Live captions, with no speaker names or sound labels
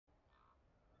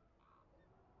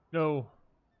When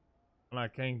I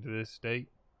came to this state,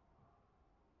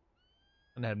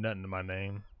 I didn't have nothing to my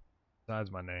name besides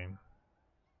my name.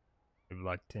 Maybe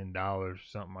like $10 or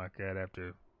something like that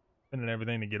after spending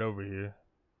everything to get over here.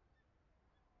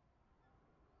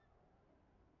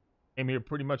 Came here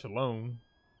pretty much alone,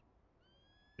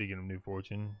 seeking a new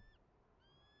fortune.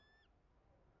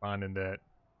 Finding that,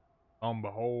 on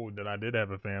behold, that I did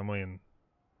have a family and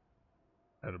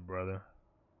had a brother.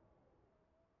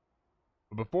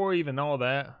 But before even all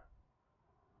that,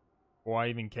 before I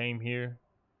even came here,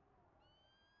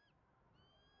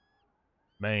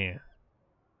 man,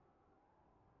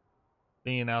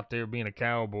 being out there being a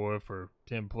cowboy for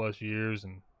 10 plus years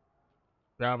and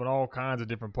driving all kinds of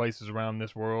different places around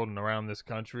this world and around this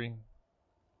country,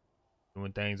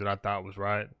 doing things that I thought was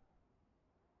right,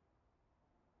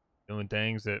 doing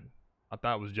things that I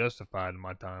thought was justified in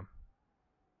my time.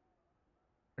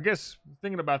 I guess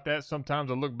thinking about that, sometimes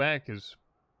I look back as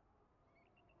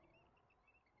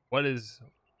what is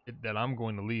it that I'm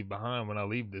going to leave behind when I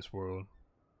leave this world?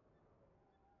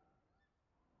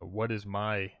 Or what is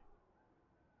my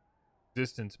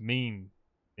existence mean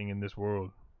being in this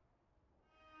world?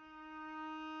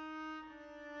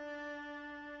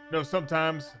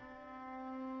 Sometimes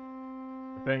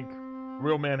I think a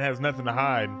real man has nothing to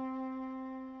hide.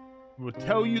 He will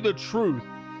tell you the truth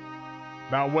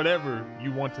about whatever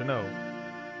you want to know.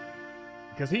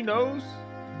 Because he knows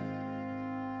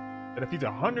that if he's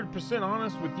 100%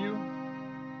 honest with you,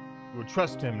 you will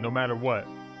trust him no matter what.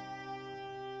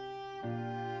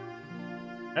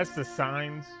 That's the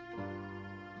signs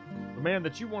of a man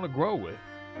that you want to grow with.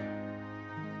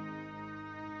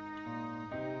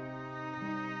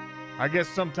 I guess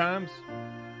sometimes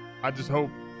I just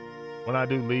hope when I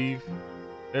do leave,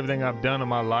 everything I've done in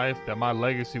my life, that my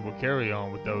legacy will carry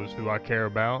on with those who I care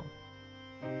about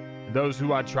and those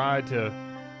who I try to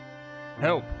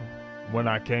help when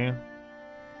I can.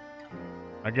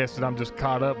 I guess that I'm just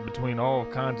caught up between all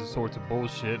kinds of sorts of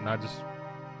bullshit, and I just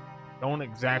don't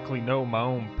exactly know my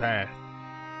own path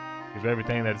of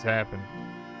everything that's happened.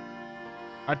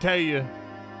 I tell you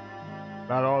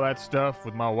about all that stuff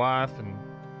with my wife and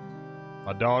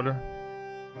my daughter.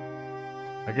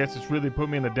 I guess it's really put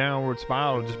me in a downward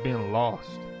spiral of just being lost.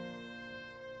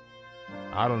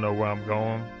 I don't know where I'm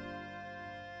going.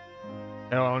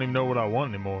 Hell, I don't even know what I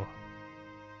want anymore.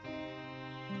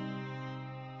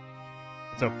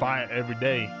 It's a fight every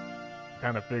day to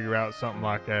kind of figure out something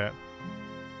like that.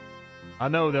 I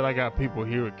know that I got people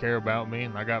here that care about me,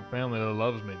 and I got family that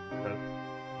loves me because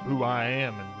of who I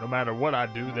am, and no matter what I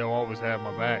do, they'll always have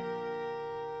my back.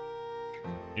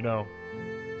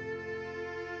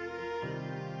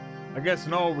 I guess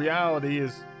in all reality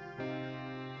is,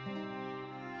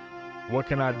 what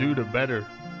can I do to better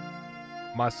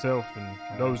myself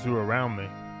and those who are around me?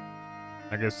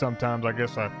 I guess sometimes I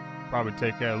probably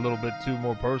take that a little bit too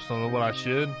more personal than what I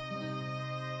should.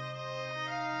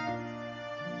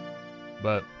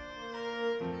 But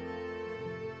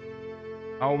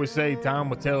I always say time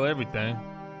will tell everything.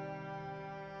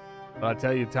 But I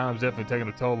tell you, time's definitely taking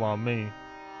a toll on me.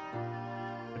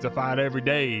 It's a fight every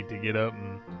day to get up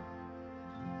and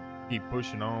keep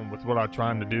pushing on with what I'm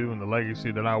trying to do and the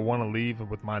legacy that I want to leave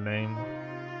with my name.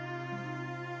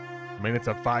 I mean, it's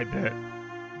a fight that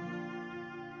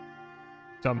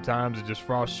sometimes it just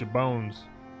frosts your bones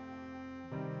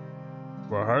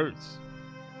where it hurts.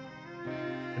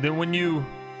 And then when you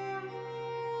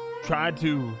try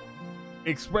to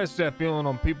express that feeling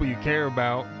on people you care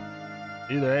about,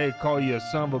 either A, call you a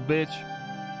son of a bitch,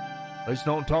 or just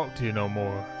don't talk to you no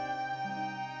more.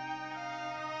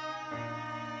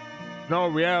 In all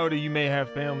reality, you may have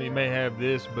family, you may have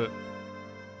this, but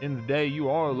in the day, you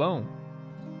are alone.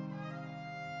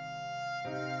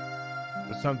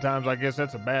 But sometimes I guess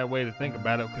that's a bad way to think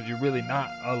about it, because you're really not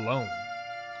alone.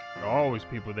 There are always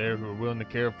people there who are willing to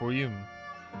care for you and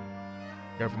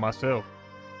care for myself.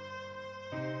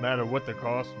 No matter what the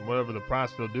cost and whatever the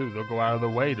price they'll do, they'll go out of their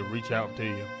way to reach out to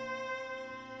you.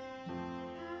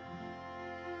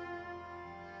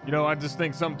 I just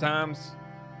think sometimes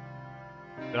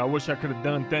that I wish I could have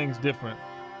done things different.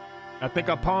 I think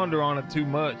I ponder on it too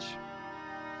much.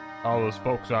 All those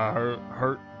folks I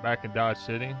hurt back in Dodge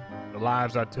City, the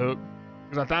lives I took,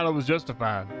 because I thought it was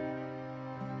justified.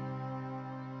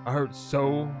 I hurt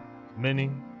so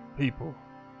many people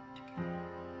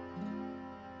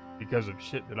because of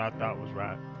shit that I thought was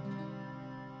right.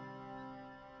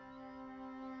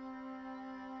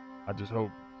 I just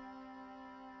hope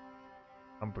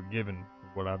I'm forgiven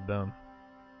for what I've done.